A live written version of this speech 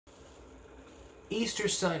Easter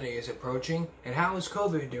Sunday is approaching, and how is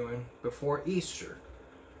COVID doing before Easter?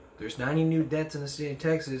 There's 90 new deaths in the state of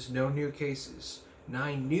Texas, no new cases.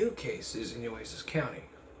 9 new cases in Nueces County.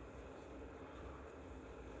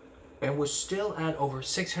 And we're still at over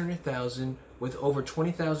 600,000 with over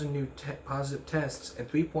 20,000 new positive tests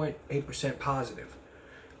and 3.8% positive.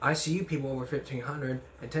 ICU people over 1,500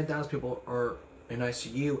 and 10,000 people are in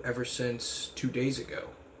ICU ever since 2 days ago.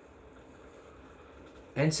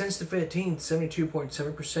 And since the 15th,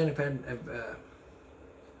 72.7% have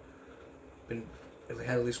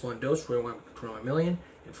had at least one dose, 21 million,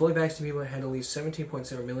 and fully vaccinated people had at least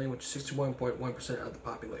 17.7 million, which is 61.1% of the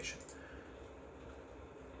population.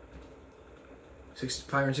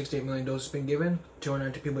 568 million doses have been given,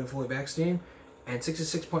 292 people have been fully vaccinated, and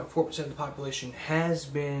 66.4% of the population has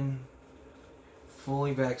been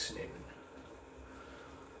fully vaccinated.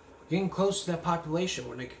 Getting close to that population,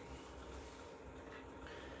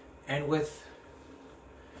 and with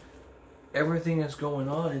everything that's going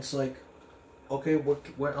on, it's like, okay,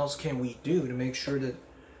 what else can we do to make sure that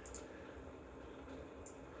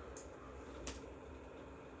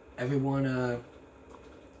everyone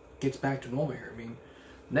gets back to normal here? I mean,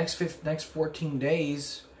 next 14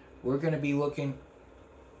 days, we're going to be looking.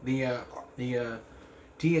 The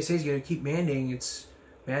TSA is going to keep mandating its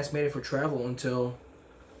mask mandate for travel until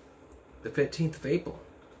the 15th of April.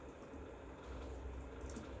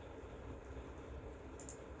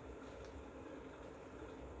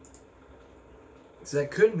 So that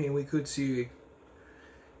could mean we could be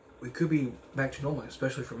back to normal,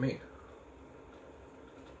 especially for me.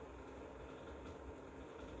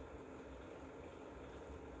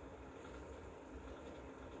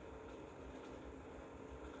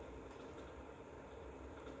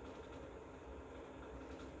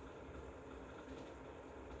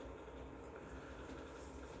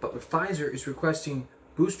 But Pfizer is requesting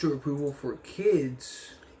booster approval for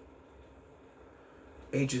kids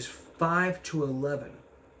ages 5 to 11.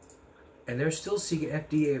 And they're still seeking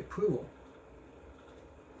FDA approval.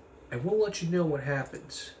 And we'll let you know what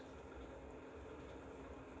happens.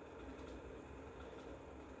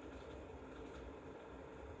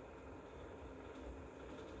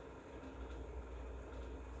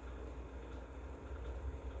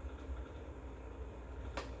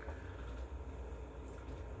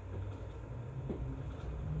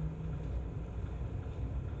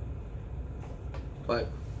 But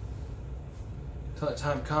until that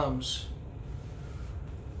time comes,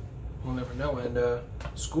 we'll never know. And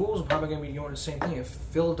schools are probably going to be doing the same thing. If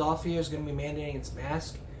Philadelphia is going to be mandating its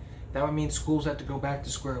mask, that would mean schools have to go back to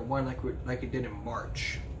square one like it did in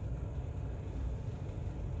March.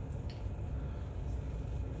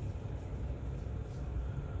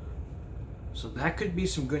 So that could be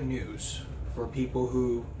some good news for people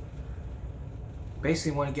who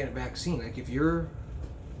basically want to get a vaccine. Like if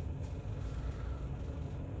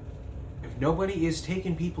nobody is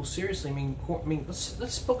taking people seriously. I mean,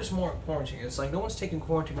 let's focus more on quarantine. It's like no one's taking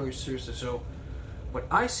quarantine very seriously. So, when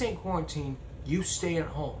I say quarantine, you stay at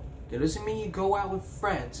home. That doesn't mean you go out with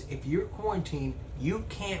friends. If you're quarantined, you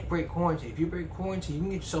can't break quarantine. If you break quarantine, you can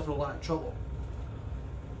get yourself in a lot of trouble.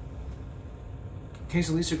 In case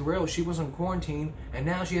of Lisa Guerrero, she was on quarantine, and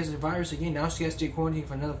now she has the virus again. Now she has to stay quarantined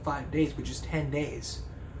for another 5 days, which is 10 days.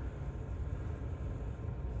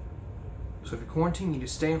 So if you're quarantined, you need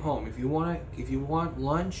to stay home. If you want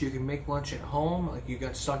lunch, you can make lunch at home, like you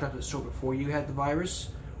got stocked up at the store before you had the virus,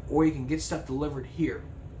 or you can get stuff delivered here.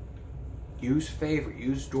 Use Favor,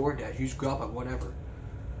 use DoorDash, use Grubhub, whatever.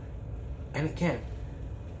 And again,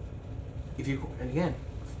 if you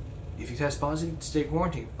test positive, stay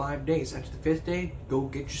quarantined 5 days. After the 5th day, go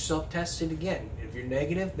get yourself tested again. If you're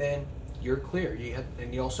negative, then you're clear.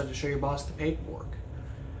 And you also have to show your boss the paperwork.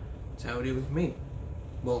 That's how it is with me.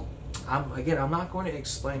 Well, I'm not going to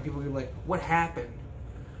explain. People will be like, what happened?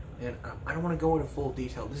 And I don't want to go into full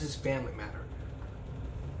detail. This is family matter.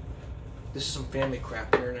 This is some family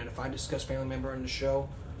crap here, and if I discuss family member on the show,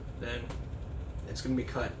 then it's going to be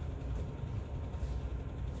cut.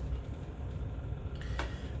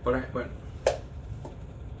 But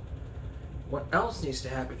what else needs to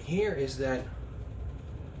happen here is that,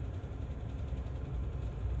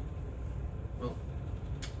 well,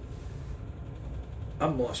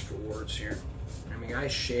 I'm lost for words here. I mean, I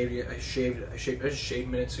just shaved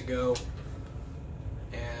minutes ago,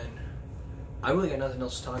 and I really got nothing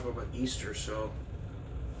else to talk about Easter, so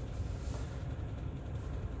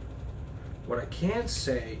what I can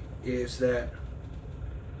say is that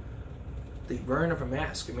the wearing of a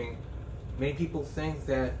mask, I mean, many people think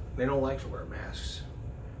that they don't like to wear masks.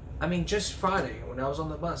 I mean, just Friday, when I was on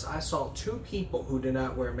the bus, I saw 2 people who did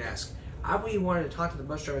not wear masks. I really wanted to talk to the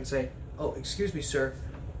bus driver and say, Oh, excuse me, sir.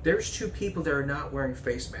 There's 2 people that are not wearing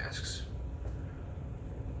face masks.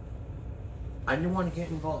 I didn't want to get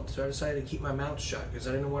involved, so I decided to keep my mouth shut because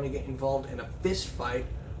I didn't want to get involved in a fist fight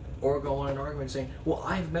or go on an argument saying, well,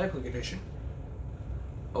 I have a medical condition.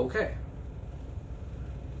 Okay.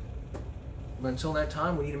 But until that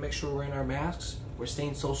time, we need to make sure we're wearing our masks, we're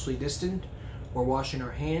staying socially distant, we're washing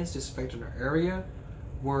our hands, disinfecting our area,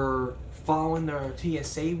 we're following the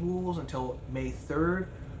TSA rules until May 3rd.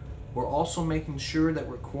 We're also making sure that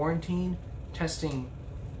we're quarantined, testing.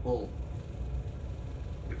 Well,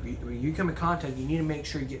 if you come in contact, you need to make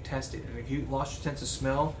sure you get tested. And if you lost your sense of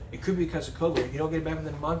smell, it could be because of COVID. If you don't get it back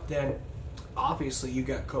within a month, then obviously you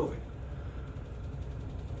got COVID.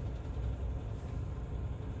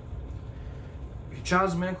 If your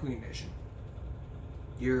child's a medical condition,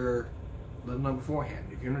 you're let them know beforehand.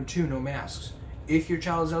 If you're number 2, no masks. If your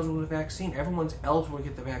child is eligible for the vaccine, everyone's eligible to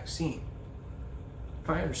get the vaccine. If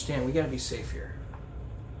I understand, we got to be safe here.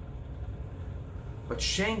 But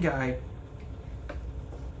Shanghai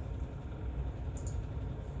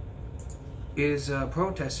is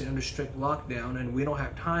protesting under strict lockdown, and we don't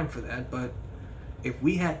have time for that. But if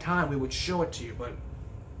we had time, we would show it to you.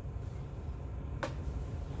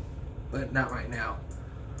 But not right now.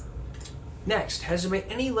 Next, has there been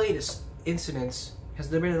any latest incidents? Has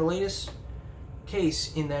there been the latest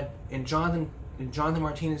case in Jonathan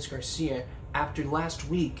Martinez Garcia after last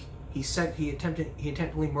week he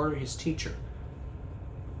attemptedly murdered his teacher?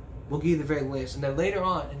 We'll give you the very latest, and then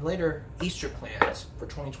later Easter plans for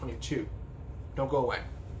 2022. Don't go away.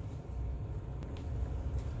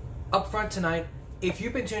 Up front tonight, if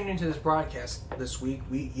you've been tuning into this broadcast this week,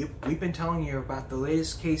 we've been telling you about the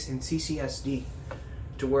latest case in CCSD,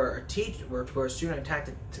 to where a student attacked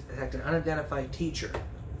an unidentified teacher,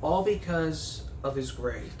 all because of his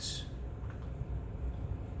grades.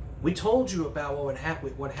 We told you about what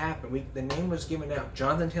happened. The name was given out.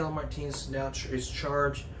 Jonathan Taylor Martinez now is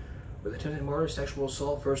charged with attempted murder, sexual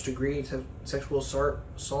assault, first degree, sexual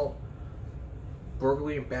assault,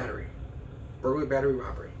 burglary, and battery. Burglary, battery,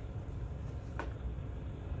 robbery.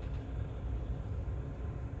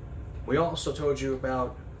 We also told you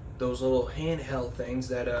about those little handheld things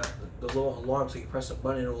that, those little alarms, so you press a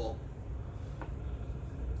button, it'll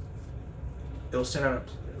send out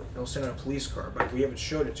a police car, but we haven't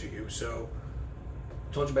showed it to you, so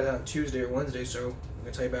I told you about that on Tuesday or Wednesday, so I'm going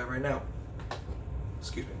to tell you about it right now.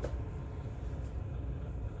 Excuse me.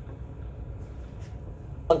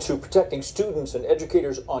 On to protecting students and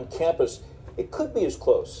educators on campus, it could be as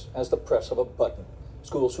close as the press of a button.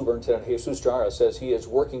 School Superintendent Jesus Jara says he is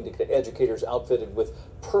working to get educators outfitted with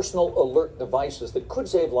personal alert devices that could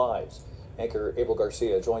save lives. Anchor Abel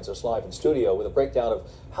Garcia joins us live in studio with a breakdown of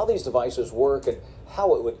how these devices work and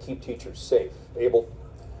how it would keep teachers safe. Abel?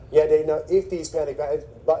 Yeah, Dana, if these panic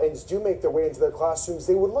buttons do make their way into their classrooms,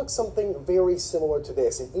 they would look something very similar to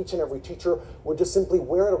this. And each and every teacher would just simply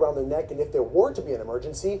wear it around their neck. And if there were to be an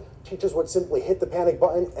emergency, teachers would simply hit the panic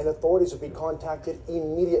button and authorities would be contacted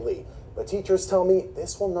immediately. But teachers tell me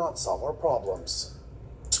this will not solve our problems.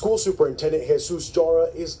 School Superintendent Jesus Jara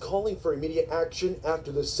is calling for immediate action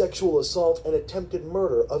after the sexual assault and attempted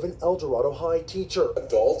murder of an El Dorado High teacher.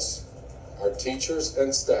 Adults, our teachers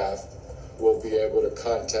and staff will be able to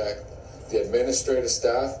contact the administrative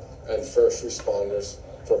staff and first responders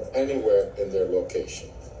from anywhere in their location.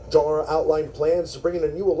 Jara outlined plans to bring in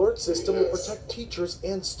a new alert system to protect teachers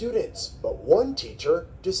and students, but one teacher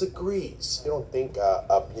disagrees. You don't think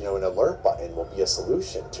an alert button will be a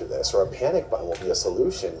solution to this, or a panic button will be a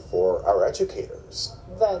solution for our educators?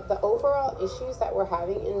 The overall issues that we're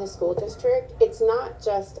having in the school district, it's not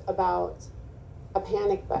just about a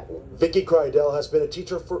panic button. Vicki Crydell has been a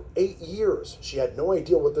teacher for 8 years. She had no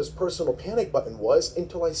idea what this personal panic button was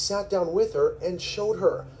until I sat down with her and showed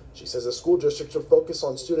her. She says the school district should focus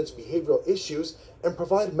on students' behavioral issues and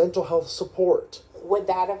provide mental health support. Would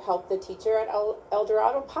that have helped the teacher at El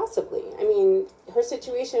Dorado? Possibly. I mean, her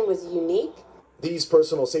situation was unique. These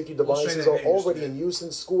personal safety devices are already in use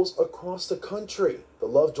in schools across the country. The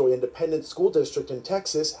Lovejoy Independent School District in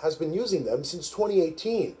Texas has been using them since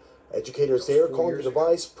 2018. Educators there calling the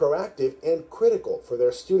device proactive and critical for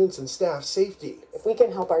their students' and staff safety. If we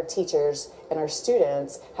can help our teachers and our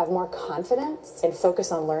students have more confidence and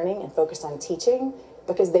focus on learning and focus on teaching,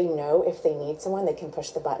 because they know if they need someone, they can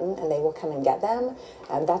push the button and they will come and get them,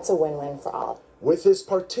 and that's a win-win for all. With this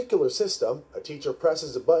particular system, a teacher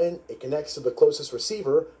presses a button, it connects to the closest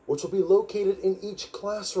receiver, which will be located in each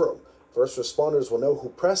classroom. First responders will know who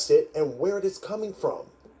pressed it and where it is coming from.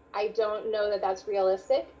 I don't know that that's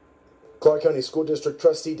realistic. Clark County School District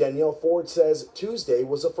trustee Danielle Ford says Tuesday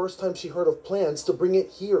was the first time she heard of plans to bring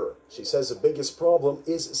it here. She says the biggest problem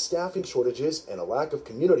is staffing shortages and a lack of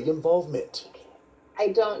community involvement. I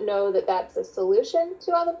don't know that that's a solution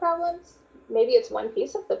to all the problems. Maybe it's one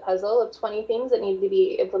piece of the puzzle of 20 things that need to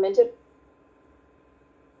be implemented.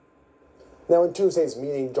 Now, in Tuesday's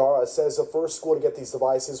meeting, Dara says the first school to get these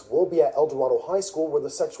devices will be at El Dorado High School, where the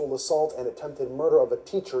sexual assault and attempted murder of a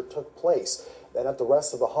teacher took place. Then at the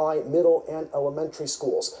rest of the high, middle, and elementary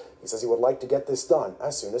schools. He says he would like to get this done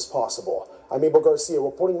as soon as possible. I'm Abel Garcia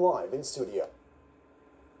reporting live in studio.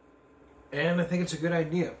 And I think it's a good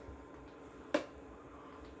idea.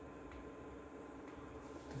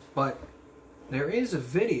 But there is a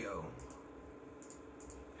video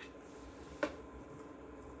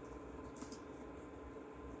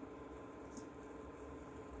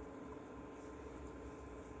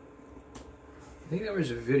I think there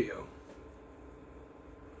was a video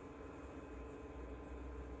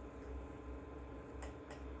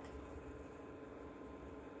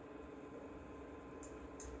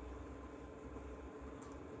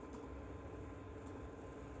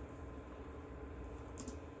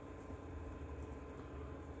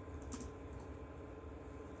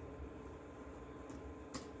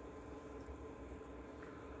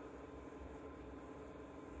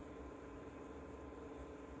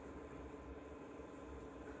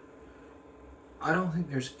I don't think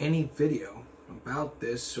there's any video about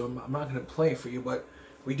this, so I'm not going to play it for you, but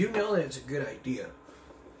we do know that it's a good idea.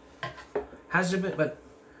 Hasn't been, but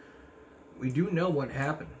we do know what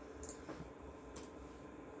happened.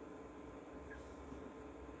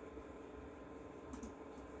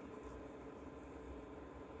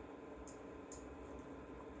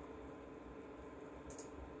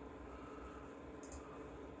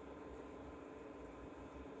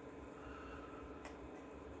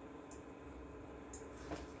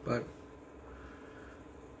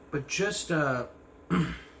 But just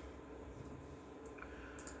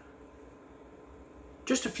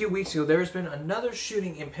just a few weeks ago, there's been another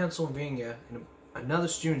shooting in Pennsylvania, and another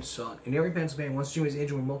student saw it. In Erie, Pennsylvania, one student was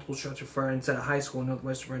injured when multiple shots were fired inside a high school in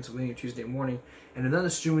northwestern Pennsylvania Tuesday morning, and another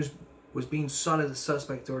student was being sought as a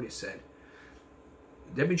suspect, authorities said.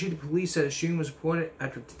 Deputy Chief of Police said a shooting was reported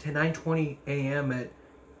after 9:20 a.m. at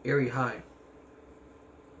Erie High.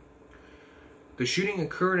 The shooting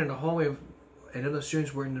occurred in the hallway of, and other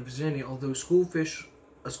students were in the vicinity, although a school official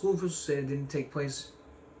said it didn't take place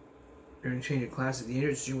during the change of classes. The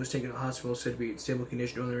injured student was taken to the hospital, said to be in stable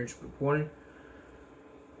condition. No other injuries were reported.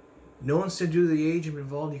 No one said due to the age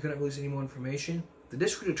involved, he couldn't release any more information. The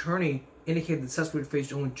district attorney indicated the suspect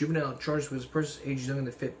faced only juvenile charges because the person's age is younger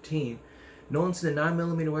than 15. No one said the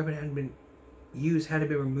 9mm weapon had been used, had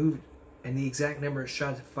been removed, and the exact number of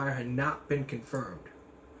shots fired had not been confirmed.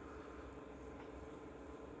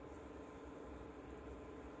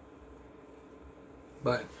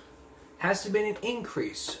 But has there been an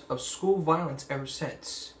increase of school violence ever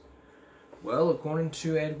since? Well, according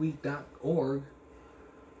to edweek.org,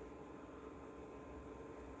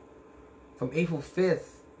 from April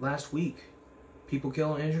 5th, last week, people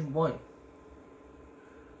killed and injured 1.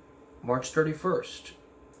 March 31st,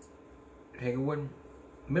 Hagerwood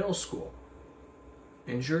Middle School,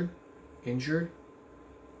 injured. 1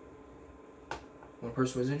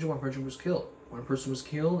 person was injured, 1 person was killed. 1 person was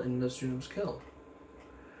killed, and another student was killed.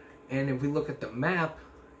 And if we look at the map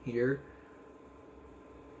here,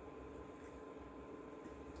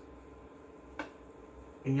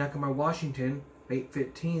 in Yakima, Washington, May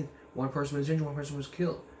 15th, 1 person was injured, 1 person was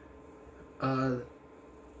killed.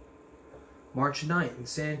 March 9th, in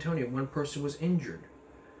San Antonio, 1 person was injured.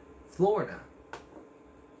 Florida,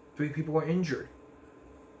 3 people were injured.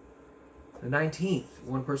 The 19th,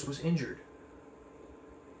 1 person was injured.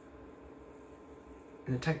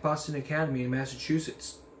 In the Tech Boston Academy in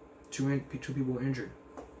Massachusetts, 2 people were injured.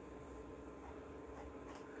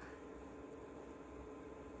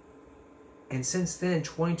 And since then,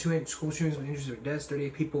 22 school shootings and injuries or deaths,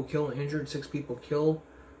 38 people killed and injured, 6 people killed,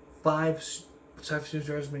 5 students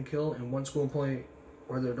have been killed, and 1 school employee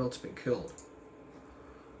or other adults have been killed.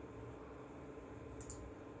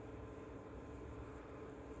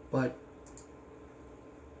 But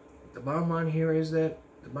the bottom line here is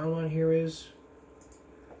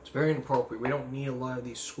it's very inappropriate. We don't need a lot of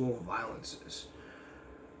these school violences.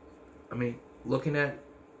 I mean, looking at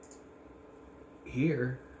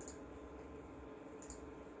here,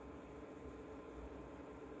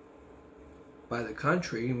 by the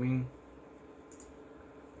country, I mean,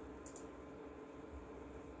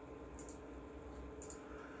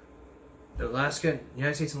 Alaska,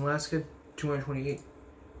 United States and Alaska, 228.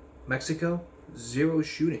 Mexico, 0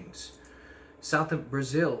 shootings. South of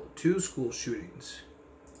Brazil, 2 school shootings.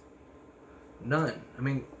 None. I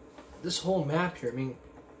mean, this whole map here, I mean,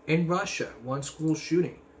 in Russia, 1 school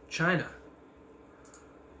shooting. China.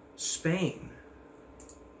 Spain.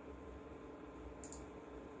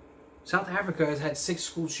 South Africa has had 6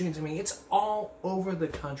 school shootings. I mean, it's all over the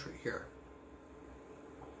country here.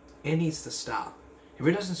 It needs to stop. If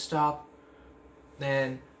it doesn't stop,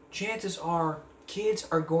 then chances are kids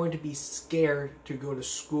are going to be scared to go to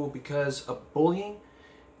school because of bullying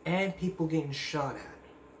and people getting shot at.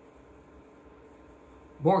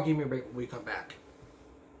 More Give Me a Break when we come back.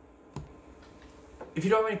 If you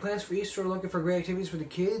don't have any plans for Easter or looking for great activities for the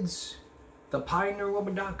kids,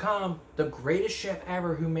 thepioneerwoman.com, the greatest chef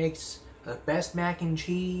ever who makes the best mac and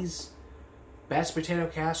cheese, best potato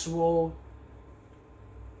casserole.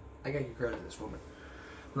 I gotta give credit to this woman.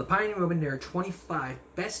 On the Pioneer Woman, there are 25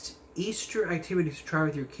 best Easter activities to try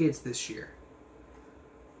with your kids this year.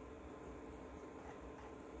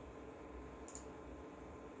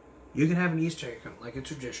 You can have an Easter egg hunt, like a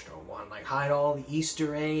traditional one, like hide all the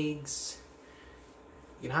Easter eggs.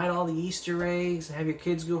 You can hide all the Easter eggs and have your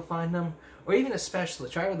kids go find them. Or even especially,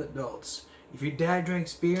 try with adults. If your dad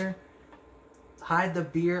drinks beer, hide the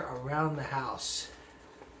beer around the house.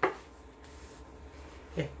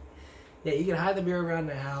 Yeah, you can hide the beer around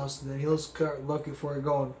the house, and then he'll start looking for it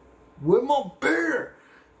going, where's my beer?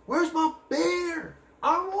 Where's my beer?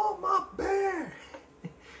 I want my beer.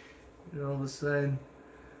 And all of a sudden.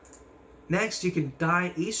 Next, you can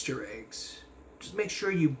dye Easter eggs. Just make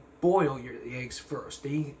sure you boil the eggs first.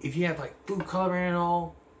 If you have like food coloring and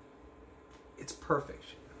all, it's perfect.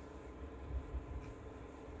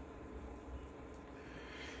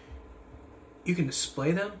 You can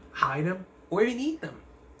display them, hide them, or even eat them.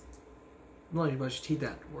 Not you brush your teeth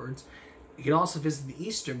afterwards. You can also visit the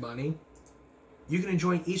Easter Bunny. You can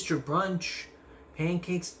enjoy an Easter brunch,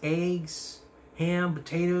 pancakes, eggs, ham,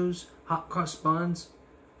 potatoes, hot cross buns.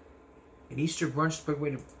 An Easter brunch is a good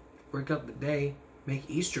way to break up the day. Make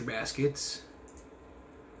Easter baskets.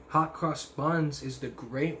 Hot cross buns is the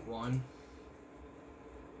great one.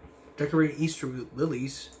 Decorate Easter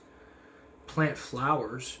lilies. Plant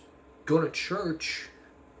flowers. Go to church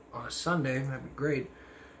on a Sunday. That'd be great.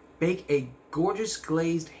 Bake a gorgeous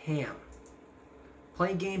glazed ham.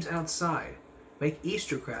 Play games outside. Make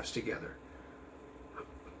Easter crafts together.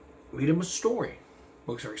 Read them a story.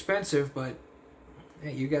 Books are expensive, but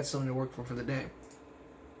hey, you got something to work for the day.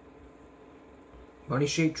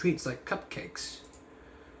 Bunny-shaped treats like cupcakes.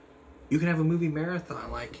 You can have a movie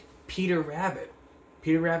marathon like Peter Rabbit.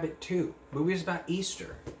 Peter Rabbit 2. Movies about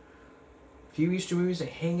Easter. A few Easter movies and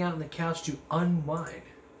hang out on the couch to unwind.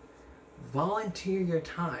 Volunteer your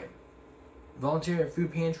time. Volunteer at a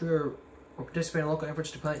food pantry or participate in local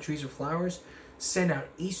efforts to plant trees or flowers. Send out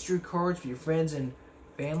Easter cards for your friends and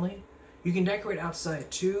family. You can decorate outside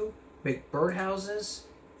too. Make birdhouses.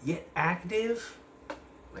 Get active,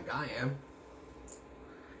 like I am.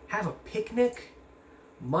 Have a picnic.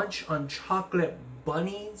 Munch on chocolate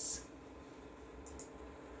bunnies.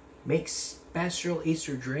 Make special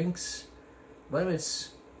Easter drinks. Whether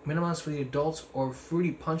it's minimums for the adults or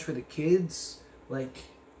fruity punch for the kids, like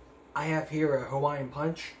I have here a Hawaiian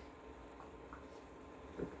punch.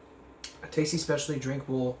 A tasty specialty drink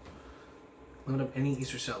will limit up any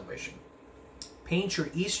Easter celebration. Paint your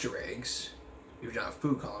Easter eggs, if you're not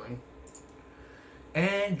food coloring,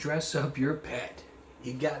 and dress up your pet.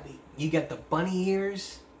 You got the bunny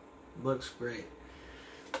ears. Looks great.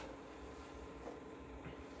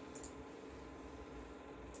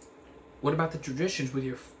 What about the traditions with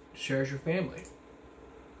your shares your family?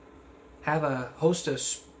 Host a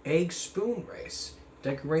egg spoon race.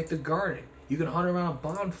 Decorate the garden. You can hunt around a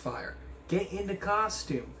bonfire. Get into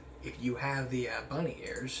costume if you have the bunny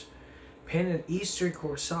ears. Pin an Easter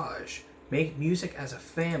corsage. Make music as a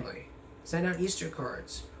family. Send out Easter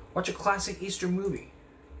cards. Watch a classic Easter movie.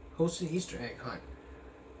 Host an Easter egg hunt.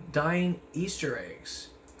 Dyeing Easter eggs.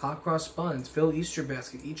 Hot cross buns. Fill Easter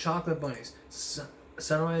basket. Eat chocolate bunnies.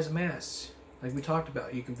 Sunrise mass, like we talked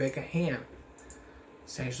about. You can bake a ham.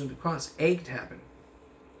 Sanctions of the cross. Egg tapping.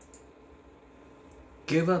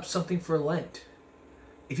 Give up something for Lent.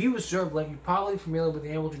 If you observe Lent, you're probably familiar with the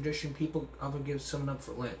annual tradition people often give something up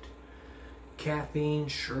for Lent. Caffeine,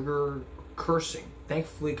 sugar, cursing.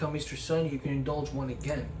 Thankfully, come Easter Sunday, you can indulge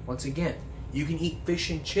once again. You can eat fish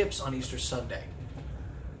and chips on Easter Sunday.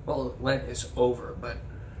 Well, Lent is over, but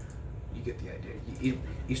you get the idea. You eat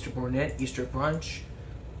Easter Bornette, Easter brunch,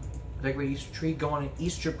 decorate Easter tree, go on an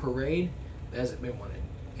Easter parade. There hasn't been one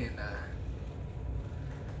in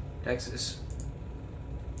Texas.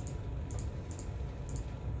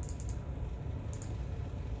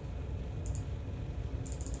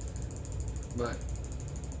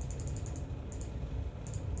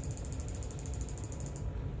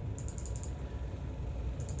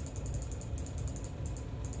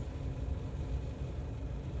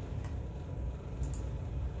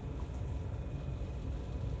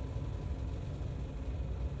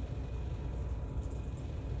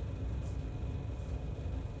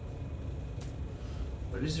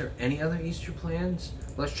 But is there any other Easter plans?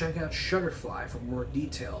 Let's check out Shutterfly for more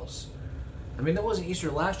details. I mean, that wasn't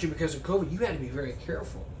Easter last year because of COVID. You had to be very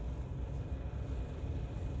careful.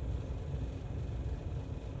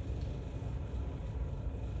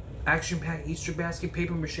 Action-packed Easter basket,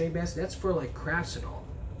 paper mache basket. That's for like crafts and all.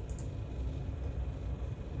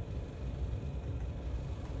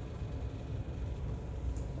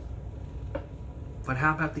 But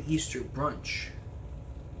how about the Easter brunch?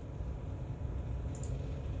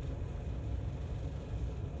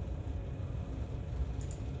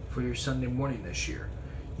 For your Sunday morning this year.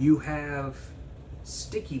 You have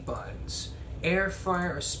sticky buns, air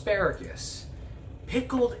fryer asparagus,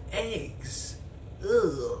 pickled eggs,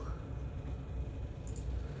 ugh,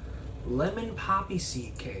 lemon poppy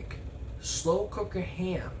seed cake, slow cooker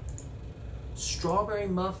ham, strawberry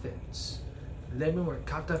muffins, lemon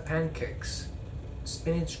ricotta pancakes,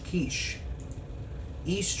 spinach quiche,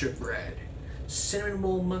 Easter bread, cinnamon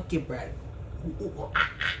roll monkey bread,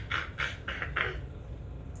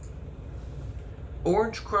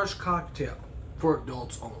 orange crush cocktail for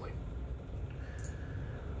adults only,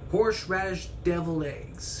 horseradish deviled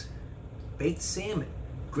eggs, baked salmon,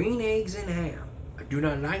 green eggs and ham. I do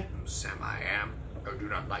not like them, Sam. I do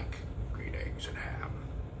not like green eggs and ham.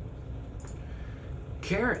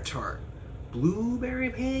 Carrot tart,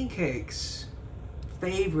 blueberry pancakes,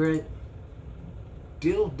 favorite,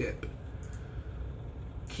 dill dip,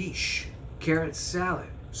 quiche, carrot salad,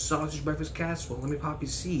 sausage breakfast casserole, lemon poppy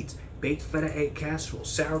seeds, baked feta egg casserole,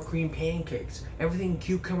 sour cream pancakes, everything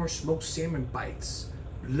cucumber smoked salmon bites,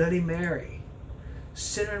 Bloody Mary,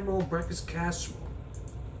 cinnamon roll breakfast casserole.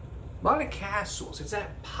 A lot of casseroles. It's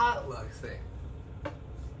that potluck thing.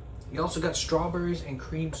 You also got strawberries and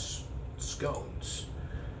cream scones,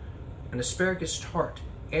 an asparagus tart,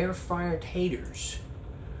 air fryer taters,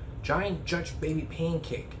 giant Dutch baby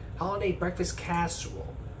pancake, holiday breakfast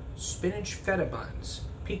casserole, spinach feta buns,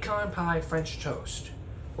 pecan pie French toast,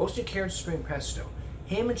 roasted carrot spring pesto,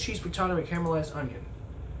 ham and cheese frittata with caramelized onion,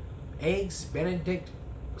 eggs Benedict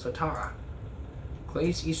Satara,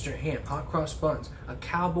 glazed Easter ham, hot cross buns, a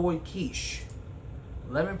cowboy quiche,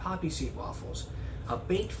 lemon poppy seed waffles, a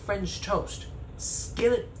baked French toast,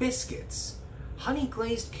 skillet biscuits, honey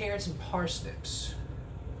glazed carrots and parsnips,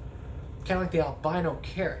 kind of like the albino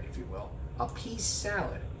carrot, if you will, a pea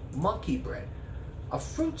salad, monkey bread, a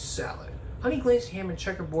fruit salad, honey glazed ham and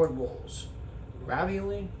checkerboard rolls,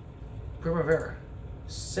 ravioli primavera,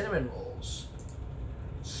 cinnamon rolls,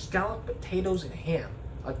 scalloped potatoes and ham,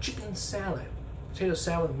 a chicken salad, potato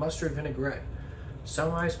salad with mustard vinaigrette,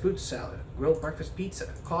 sunrise fruit salad, grilled breakfast pizza,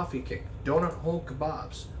 coffee cake, donut hole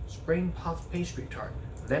kebabs, spring puff pastry tart,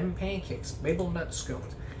 lemon pancakes, maple nut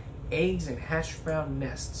scones, eggs and hash brown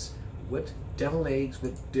nests, whipped deviled eggs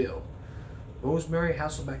with dill, rosemary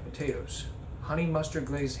hasselback potatoes, honey mustard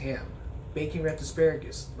glazed ham, bacon wrapped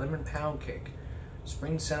asparagus, lemon pound cake,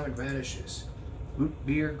 spring salmon radishes, root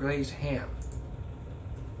beer glazed ham,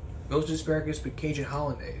 roasted asparagus with Cajun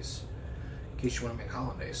hollandaise, in case you want to make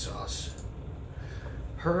hollandaise sauce,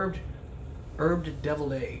 herbed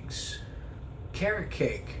deviled eggs, carrot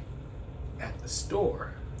cake at the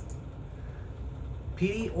store,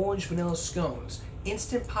 peaty orange vanilla scones,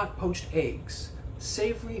 instant pot poached eggs,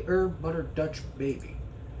 savory herb butter Dutch baby,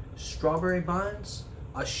 strawberry buns,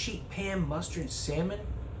 a sheet pan mustard salmon,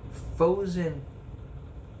 frozen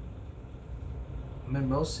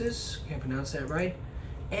mimosas, can't pronounce that right,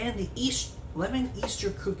 and the lemon Easter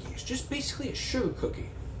cookies, just basically a sugar cookie.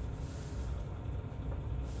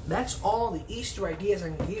 That's all the Easter ideas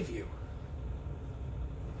I can give you.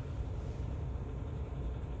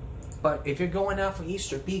 But if you're going out for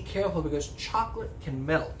Easter, be careful because chocolate can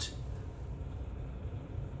melt.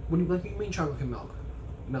 What do you mean chocolate can melt?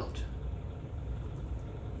 Melt.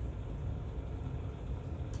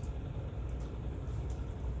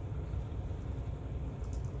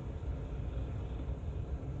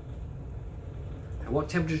 At what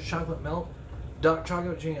temperature does chocolate melt? Dark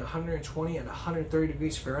chocolate between 120 and 130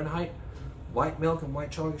 degrees Fahrenheit. White milk and white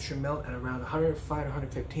chocolate should melt at around 105 to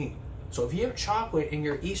 115. So if you have chocolate in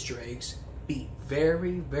your Easter eggs, be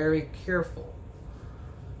very, very careful.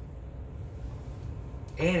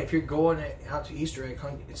 And if you're going out to Easter egg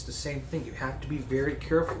hunt, it's the same thing. You have to be very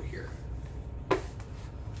careful here.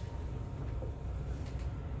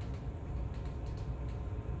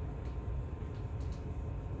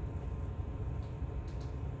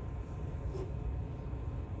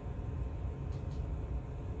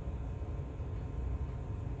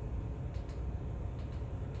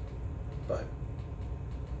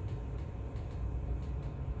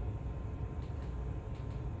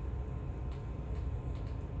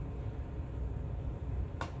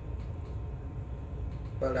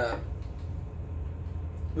 But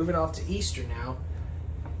moving off to Easter now.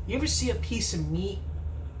 You ever see a piece of meat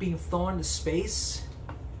being thrown into space?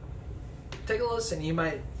 Take a listen. You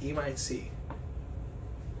might see.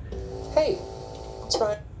 Hey,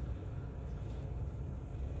 try.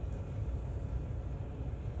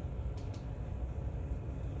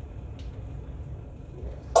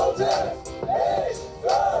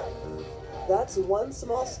 That's one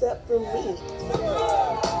small step for me.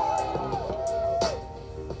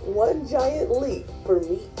 One giant leap for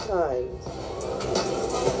meat kind.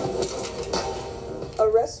 A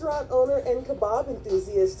restaurant owner and kebab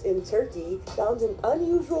enthusiast in Turkey found an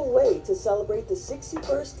unusual way to celebrate the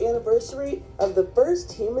 61st anniversary of the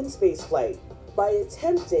first human spaceflight by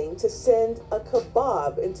attempting to send a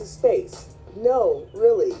kebab into space. No,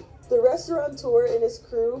 really. The restaurateur and his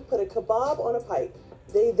crew put a kebab on a pipe.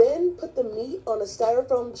 They then put the meat on a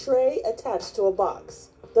styrofoam tray attached to a box.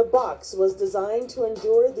 The box was designed to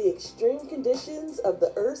endure the extreme conditions of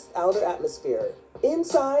the Earth's outer atmosphere.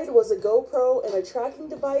 Inside was a GoPro and a tracking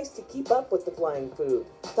device to keep up with the flying food.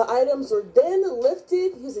 The items were then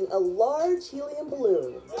lifted using a large helium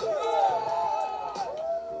balloon.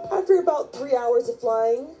 After about 3 hours of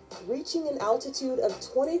flying, reaching an altitude of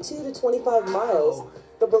 22 to 25 miles,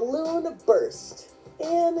 the balloon burst,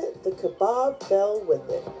 and the kebab fell with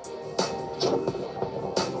it.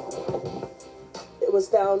 It was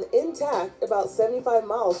found intact about 75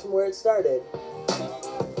 miles from where it started.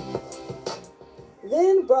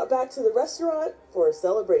 Then brought back to the restaurant for a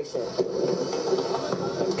celebration.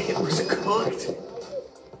 It was cooked.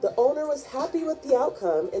 The owner was happy with the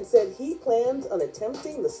outcome and said he plans on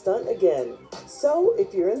attempting the stunt again. So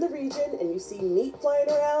if you're in the region and you see meat flying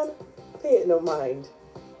around, pay it no mind.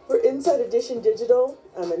 For Inside Edition Digital,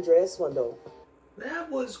 I'm Andrea Swindle. That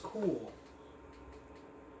was cool.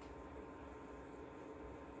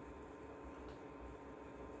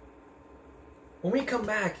 When we come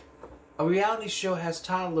back, a reality show has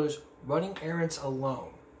toddlers running errands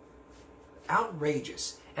alone.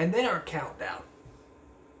 Outrageous. And then our countdown.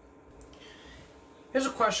 Here's a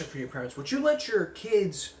question for you parents. Would you let your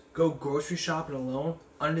kids go grocery shopping alone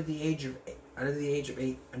under the age of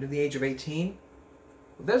 18?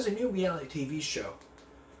 Well, there's a new reality TV show.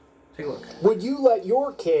 Take a look. Would you let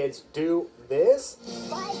your kids do this?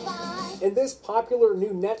 Bye-bye. In this popular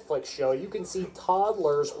new Netflix show, you can see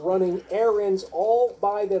toddlers running errands all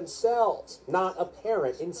by themselves, not a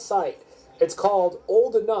parent in sight. It's called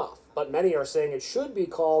Old Enough, but many are saying it should be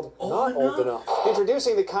called Not Old Enough.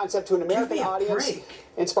 Introducing the concept to an American audience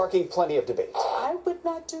and sparking plenty of debate. I would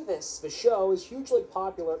not do this. The show is hugely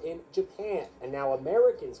popular in Japan, and now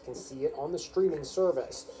Americans can see it on the streaming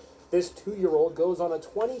service. This 2-year-old goes on a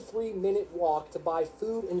 23-minute walk to buy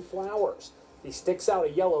food and flowers. He sticks out a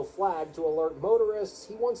yellow flag to alert motorists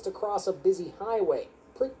he wants to cross a busy highway.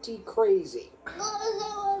 Pretty crazy.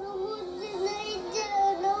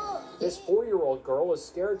 This 4-year-old girl is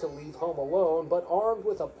scared to leave home alone, but armed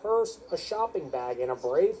with a purse, a shopping bag, and a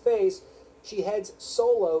brave face, she heads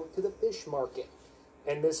solo to the fish market.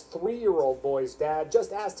 And this 3-year-old boy's dad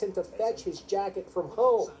just asked him to fetch his jacket from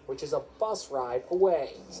home, which is a bus ride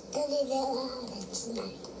away.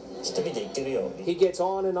 He gets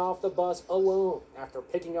on and off the bus alone. After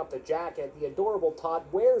picking up the jacket, the adorable Todd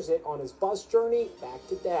wears it on his bus journey back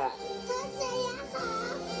to dad.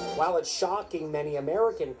 While it's shocking many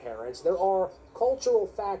American parents, there are cultural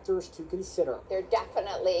factors to consider. There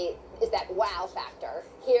definitely is that wow factor.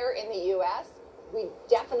 Here in the U.S., we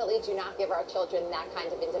definitely do not give our children that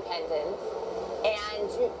kind of independence.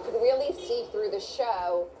 And you could really see through the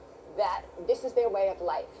show that this is their way of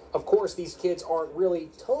life. Of course, these kids aren't really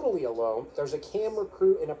totally alone. There's a camera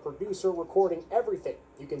crew and a producer recording everything.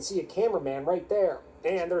 You can see a cameraman right there.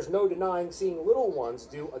 And there's no denying seeing little ones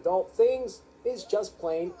do adult things is just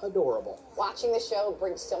plain adorable. Watching the show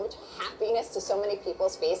brings so much happiness to so many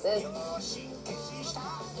people's faces.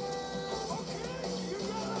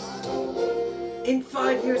 In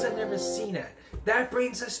 5 years, I've never seen it. That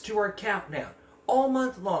brings us to our countdown. All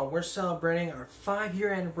month long, we're celebrating our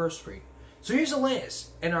 5-year anniversary. So here's the latest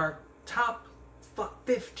in our top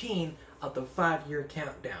 15 of the 5-year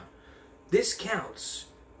countdown. This counts.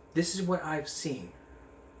 This is what I've seen.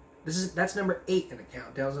 That's number 8 in the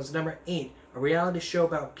countdown. That's number 8, a reality show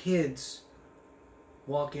about kids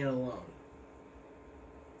walking alone.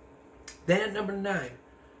 Then at number 9,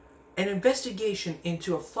 an investigation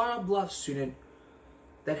into a Flower Bluff student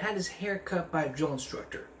that had his hair cut by a drill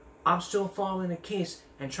instructor. I'm still following the case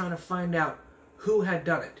and trying to find out who had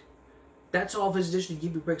done it. That's all for this edition of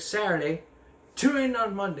Give Me a Break Saturday. Tune in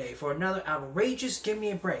on Monday for another outrageous Give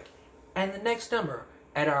Me a Break and the next number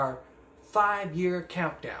at our 5-year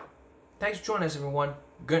countdown. Thanks for joining us, everyone.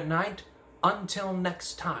 Good night. Until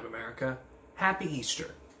next time, America. Happy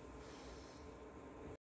Easter.